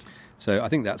 You would. So I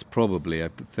think that's probably a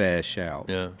fair shout.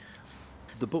 Yeah.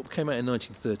 The book came out in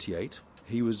 1938.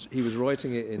 He was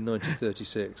writing it in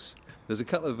 1936. There's a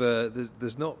couple of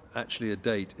there's not actually a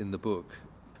date in the book.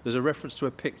 There's a reference to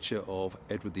a picture of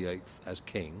Edward VIII as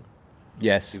king.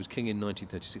 Yes. He was king in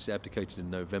 1936. He abdicated in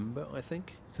November, I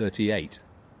think. 36.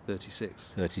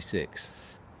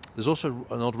 There's also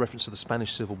an odd reference to the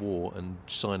Spanish Civil War and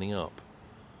signing up.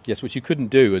 Yes, which you couldn't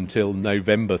do until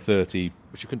November 30.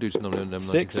 Which you couldn't do until November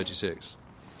 1936.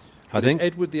 I think. If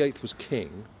Edward VIII was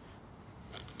king,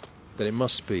 then it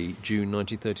must be June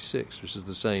 1936, which is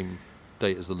the same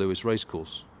date as the Lewis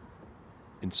racecourse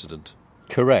incident.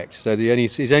 Correct. So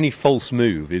his only false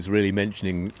move is really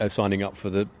mentioning signing up for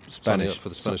the Spanish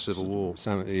Civil War.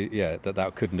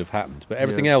 That couldn't have happened. But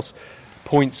everything else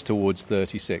points towards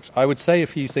 36. I would say a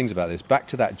few things about this. Back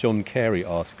to that John Carey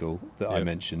article that I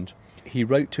mentioned. He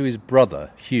wrote to his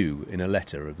brother, Hugh, in a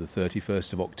letter of the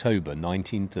 31st of October,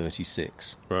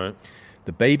 1936. Right.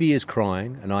 The baby is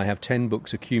crying, and I have 10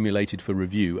 books accumulated for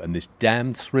review and this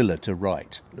damned thriller to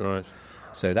write. Right.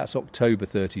 So that's October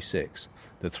 36.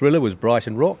 The thriller was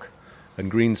Brighton Rock, and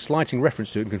Green's slighting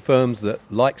reference to it confirms that,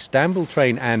 like Stamble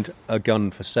Train and A Gun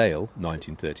for Sale,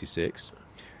 1936,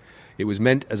 it was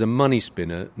meant as a money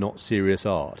spinner, not serious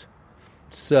art.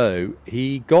 So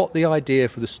he got the idea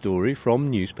for the story from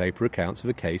newspaper accounts of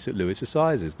a case at Lewis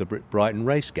Assizes, the Brighton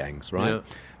race gangs, right? Yeah.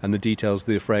 And the details of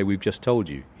the affray we've just told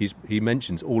you. He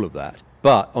mentions all of that.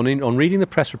 But on reading the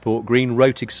press report, Green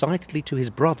wrote excitedly to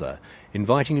his brother,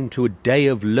 inviting him to a day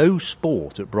of low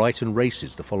sport at Brighton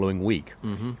races the following week.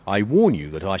 Mm-hmm. I warn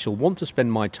you that I shall want to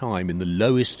spend my time in the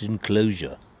lowest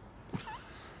enclosure.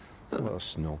 What a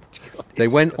snob. They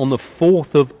went on the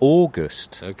 4th of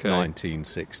August,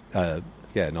 1936.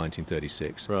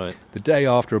 Right. The day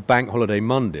after a bank holiday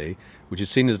Monday, which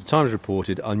is seen, as the Times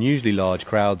reported, unusually large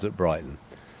crowds at Brighton.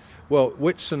 Well,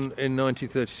 Whitsun in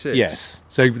 1936. Yes.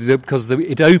 So because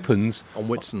it opens on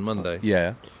Whitsun Monday.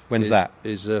 Yeah. When's that?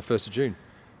 Is 1st of June.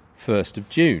 1st of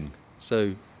June.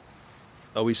 So,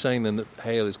 are we saying then that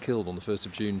Hale is killed on the 1st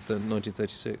of June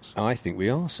 1936? I think we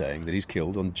are saying that he's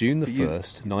killed on June the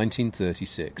 1st,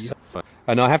 1936. Yeah.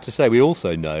 And I have to say, we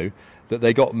also know that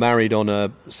they got married on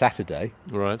a Saturday.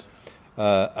 Right.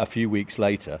 A few weeks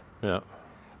later. Yeah.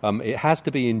 It has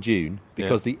to be in June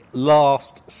because the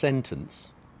last sentence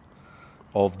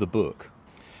of the book.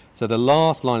 So the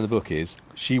last line of the book is,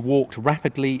 she walked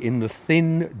rapidly in the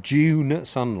thin June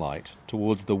sunlight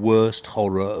towards the worst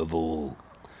horror of all,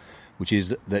 which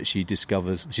is that she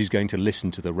discovers she's going to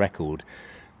listen to the record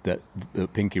that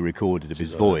Pinkie recorded of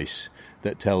his voice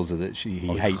that tells her that he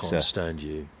hates her. I can't stand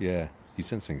you. Yeah, he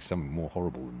says something more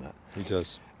horrible than that. He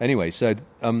does. Anyway, so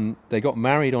they got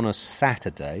married on a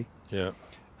Saturday. Yeah.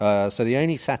 So the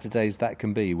only Saturdays that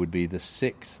can be would be the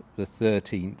 6th, the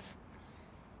 13th,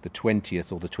 the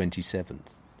 20th or the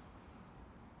 27th.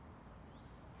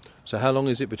 So how long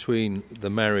is it between the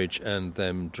marriage and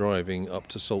them driving up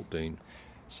to Saltdean?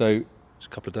 So it's a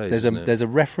couple of days, isn't it? There's a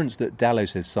reference that Dallow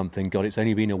says something, God, it's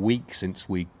only been a week since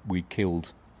we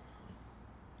killed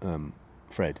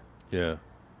Fred. Yeah.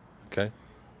 Okay.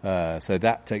 So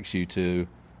that takes you to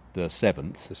the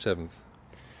 7th. The 7th.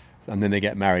 And then they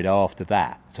get married after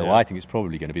that. So Yeah. I think it's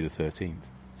probably going to be the 13th.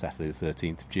 Saturday the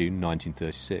 13th of June,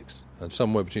 1936. And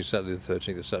somewhere between Saturday the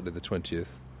 13th and Saturday the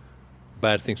 20th,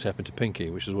 bad things happen to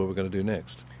Pinkie, which is what we're going to do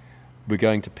next. We're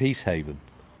going to Peacehaven.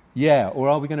 Yeah, or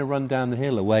are we going to run down the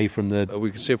hill away from the...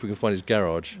 we can see if we can find his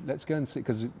garage. Let's go and see,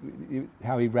 because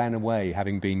how he ran away,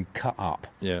 having been cut up.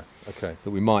 Yeah, okay.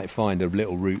 That we might find a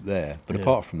little route there. But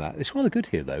apart from that, it's rather good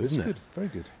here, though, isn't it? It's good, very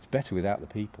good. It's better without the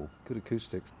people. Good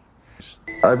acoustics.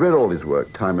 I've read all his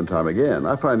work time and time again.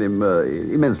 I find him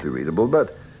immensely readable,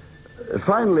 but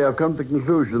finally I've come to the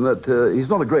conclusion that he's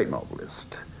not a great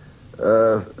novelist.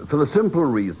 For the simple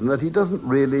reason that he doesn't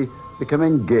really become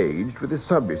engaged with his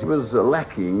subject. He was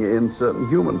lacking in certain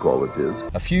human qualities.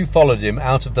 A few followed him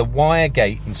out of the wire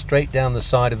gate and straight down the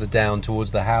side of the down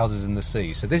towards the houses and the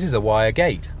sea. So this is a wire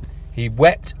gate. He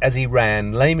wept as he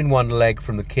ran, lame in one leg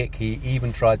from the kick. He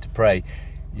even tried to pray.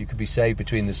 You could be saved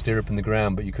between the stirrup and the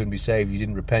ground, but you couldn't be saved. You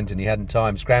didn't repent and he hadn't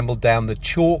time. Scrambled down the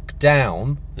chalk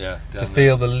down to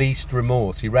feel the least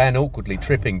remorse. He ran awkwardly,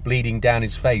 tripping, bleeding down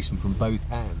his face and from both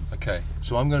hands. Okay,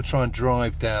 so I'm going to try and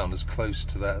drive down as close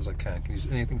to that as I can. Can you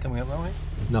see anything coming up that way?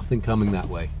 Nothing coming that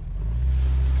way.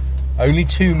 Only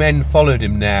 2 men followed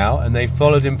him now, and they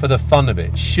followed him for the fun of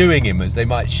it, shooing him as they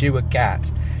might shoo a cat.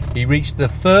 He reached the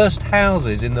first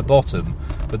houses in the bottom,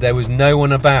 but there was no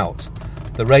one about.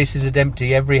 The races had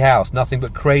emptied every house, nothing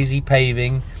but crazy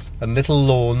paving and little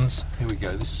lawns. Here we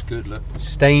go, this is good, look.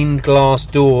 Stained glass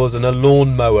doors and a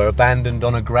lawnmower abandoned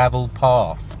on a gravel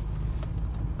path.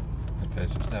 Okay,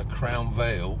 so it's now Crown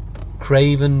Vale.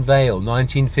 Craven Vale,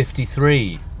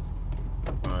 1953.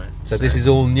 Right. So this is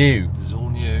all new. This is all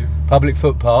new. Public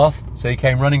footpath, so he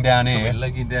came running down here. Coming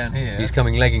legging down here. He's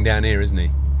coming legging down here, isn't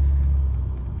he?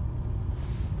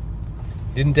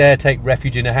 Didn't dare take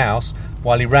refuge in a house.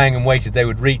 While he rang and waited, they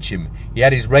would reach him. He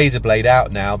had his razor blade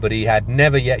out now, but he had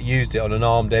never yet used it on an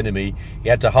armed enemy. He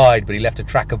had to hide, but he left a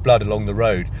track of blood along the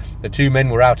road. The 2 men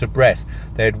were out of breath.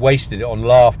 They had wasted it on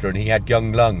laughter, and he had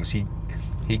young lungs. He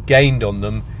gained on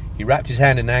them. He wrapped his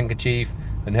hand in a handkerchief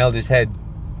and held his head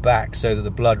back so that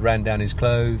the blood ran down his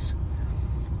clothes.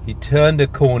 He turned a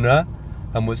corner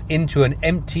and was into an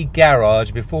empty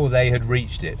garage before they had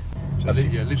reached it. So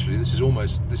literally, this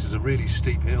is a really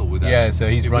steep hill with that. Yeah, so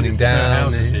he's running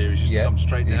down. Houses here, he's just come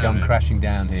straight down. He's come crashing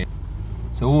down here.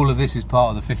 So all of this is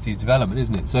part of the 50s development,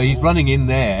 isn't it? So he's running in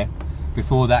there,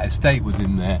 before that estate was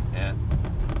in there. Yeah.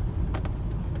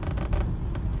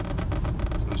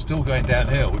 So we're still going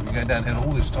downhill. We've been going downhill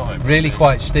all this time. Really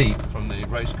quite steep. From the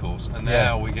racecourse. And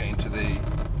now we're getting to the...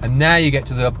 And now you get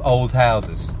to the old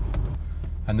houses.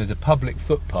 And there's a public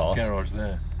footpath. Garage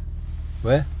there.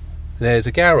 Where? There's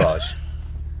a garage.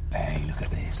 Hey, look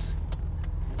at this.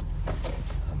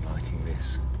 I'm liking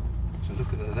this. So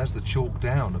look at that. That's the chalk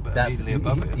down immediately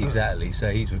above it. Exactly.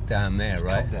 So he's down there, he's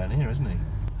right? Down here, isn't he?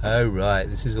 Oh, right.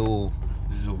 This is all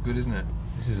good, isn't it?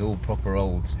 This is all proper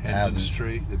old Hendon houses.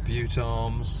 Street, the Butte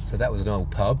Arms. So that was an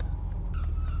old pub.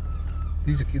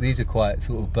 These are quite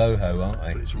sort of boho, aren't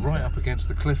they? But it's right up against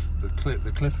the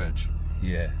cliff edge.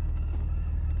 Yeah.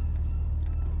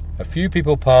 A few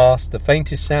people passed. The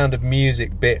faintest sound of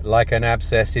music bit like an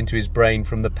abscess into his brain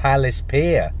from the Palace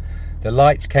Pier. The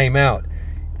lights came out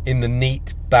in the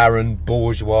neat, barren,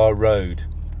 bourgeois road.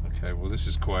 Okay, well this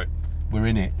is quite... We're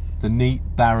in it. The neat,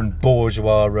 barren,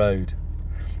 bourgeois road.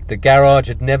 The garage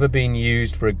had never been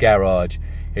used for a garage.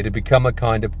 It had become a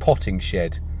kind of potting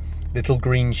shed. Little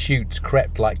green shoots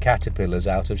crept like caterpillars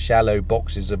out of shallow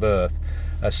boxes of earth.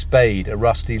 A spade, a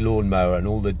rusty lawnmower, and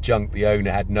all the junk the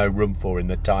owner had no room for in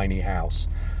the tiny house.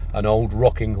 An old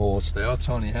rocking horse. They are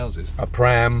tiny houses. A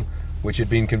pram, which had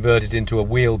been converted into a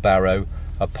wheelbarrow.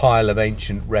 A pile of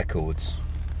ancient records.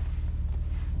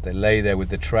 They lay there with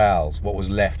the trowels, what was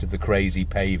left of the crazy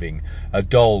paving, a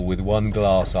doll with one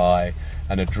glass eye,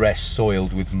 and a dress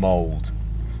soiled with mould.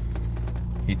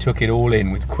 He took it all in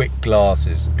with quick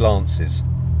glances,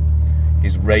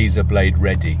 his razor blade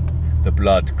ready, the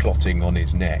blood clotting on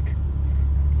his neck.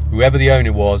 Whoever the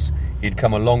owner was, he'd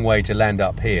come a long way to land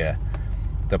up here.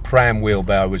 The pram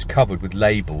wheelbarrow was covered with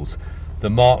labels, the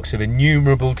marks of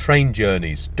innumerable train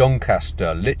journeys: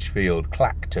 Doncaster, Lichfield,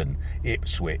 Clacton,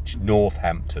 Ipswich,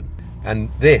 Northampton.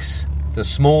 And this, the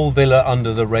small villa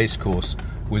under the racecourse,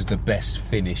 was the best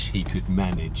finish he could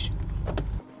manage.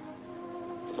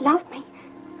 He loved me.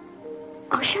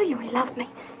 I'll show you he loved me.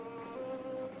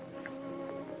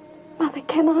 Mother,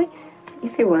 can I?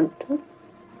 If you want to. You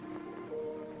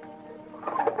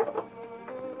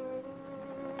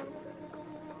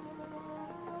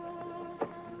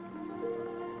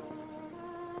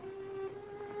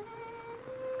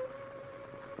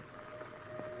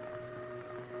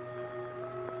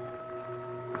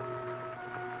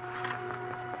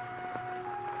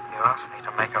asked me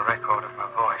to make a record of my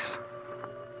voice.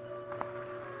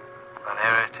 But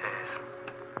here it is.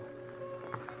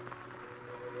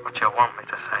 What you want me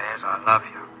to say is I love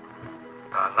you.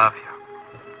 I love you.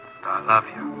 I love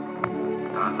you.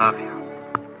 I love you.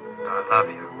 I love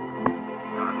you.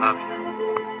 I love you.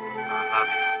 I love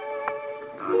you.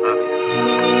 I love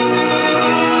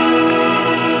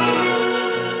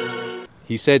you.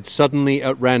 He said suddenly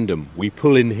at random, "We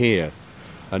pull in here."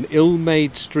 An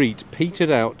ill-made street petered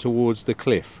out towards the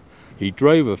cliff. He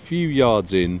drove a few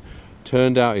yards in,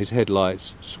 turned out his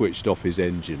headlights, switched off his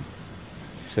engine.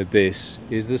 So this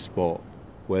is the spot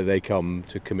where they come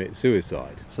to commit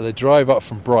suicide. So they drive up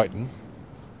from Brighton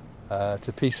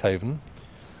to Peacehaven.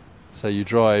 So you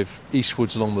drive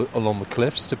eastwards along the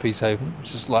cliffs to Peacehaven,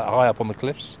 which is like high up on the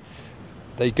cliffs.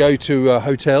 They go to a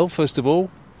hotel first of all.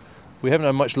 We haven't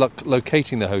had much luck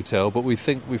locating the hotel, but we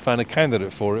think we found a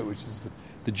candidate for it, which is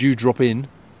the Dewdrop Inn.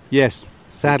 Yes,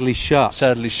 sadly shut.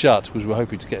 Sadly shut, because we're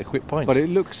hoping to get a quick pint. But it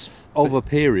looks of a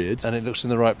period. And it looks in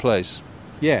the right place.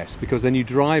 Yes, because then you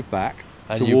drive back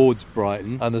towards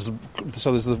Brighton. And there's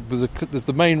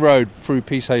the main road through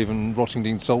Peacehaven,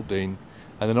 Rottingdean, Saltdean,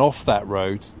 and then off that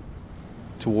road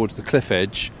towards the cliff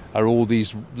edge are all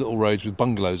these little roads with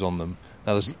bungalows on them.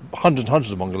 Now there's hundreds and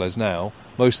hundreds of bungalows now,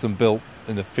 most of them built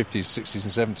in the 50s,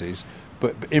 60s and 70s,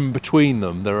 but in between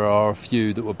them there are a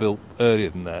few that were built earlier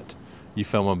than that. You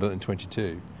found one built in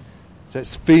 22. So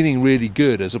it's feeling really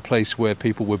good as a place where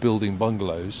people were building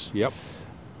bungalows. Yep.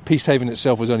 Peacehaven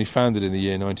itself was only founded in the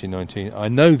year 1919. I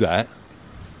know that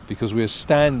because we are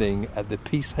standing at the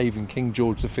Peacehaven King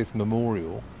George V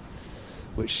Memorial,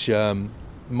 which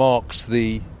marks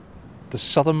the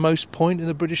southernmost point in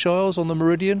the British Isles on the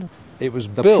meridian. It was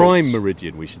the built... prime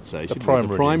meridian, we should say. The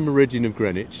prime meridian of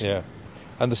Greenwich. Yeah.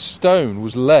 And the stone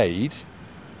was laid...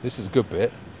 This is a good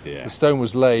bit. Yeah. The stone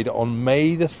was laid on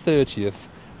May the 30th,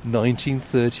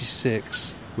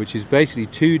 1936. Which is basically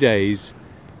 2 days...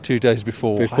 2 days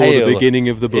before the beginning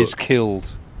of the book. Is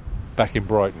killed back in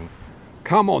Brighton.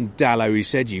 "Come on, Dallow," he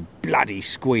said, "you bloody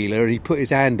squealer," and he put his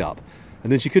hand up.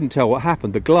 And then she couldn't tell what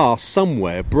happened. The glass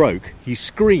somewhere broke. He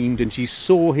screamed and she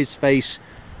saw his face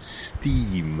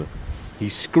steam. He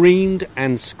screamed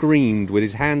and screamed with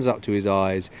his hands up to his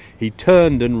eyes. He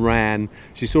turned and ran.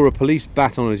 She saw a police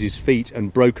baton at his feet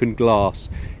and broken glass.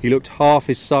 He looked half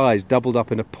his size, doubled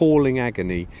up in appalling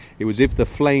agony. It was as if the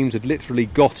flames had literally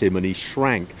got him, and he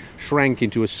shrank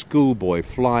into a schoolboy,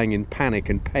 flying in panic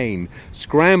and pain,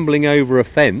 scrambling over a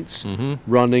fence,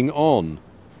 running on.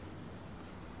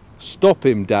 "Stop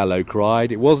him," Dallow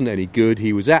cried. It wasn't any good.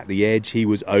 He was at the edge. He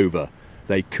was over.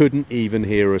 They couldn't even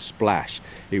hear a splash.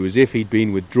 It was as if he'd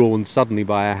been withdrawn suddenly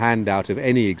by a hand out of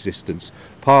any existence,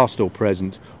 past or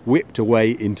present, whipped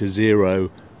away into zero.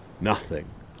 Nothing.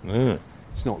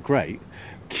 It's not great.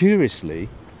 Curiously,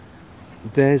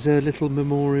 there's a little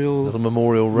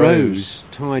memorial rose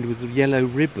tied with a yellow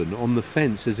ribbon on the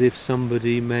fence, as if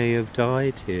somebody may have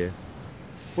died here.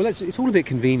 Well, it's all a bit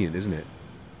convenient, isn't it?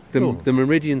 The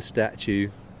Meridian statue...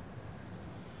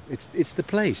 It's the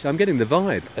place. I'm getting the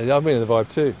vibe. I'm getting the vibe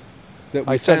too.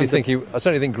 I certainly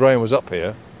think Graham was up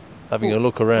here, having a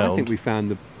look around. I think we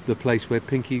found the place where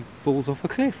Pinkie falls off a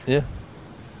cliff. Yeah.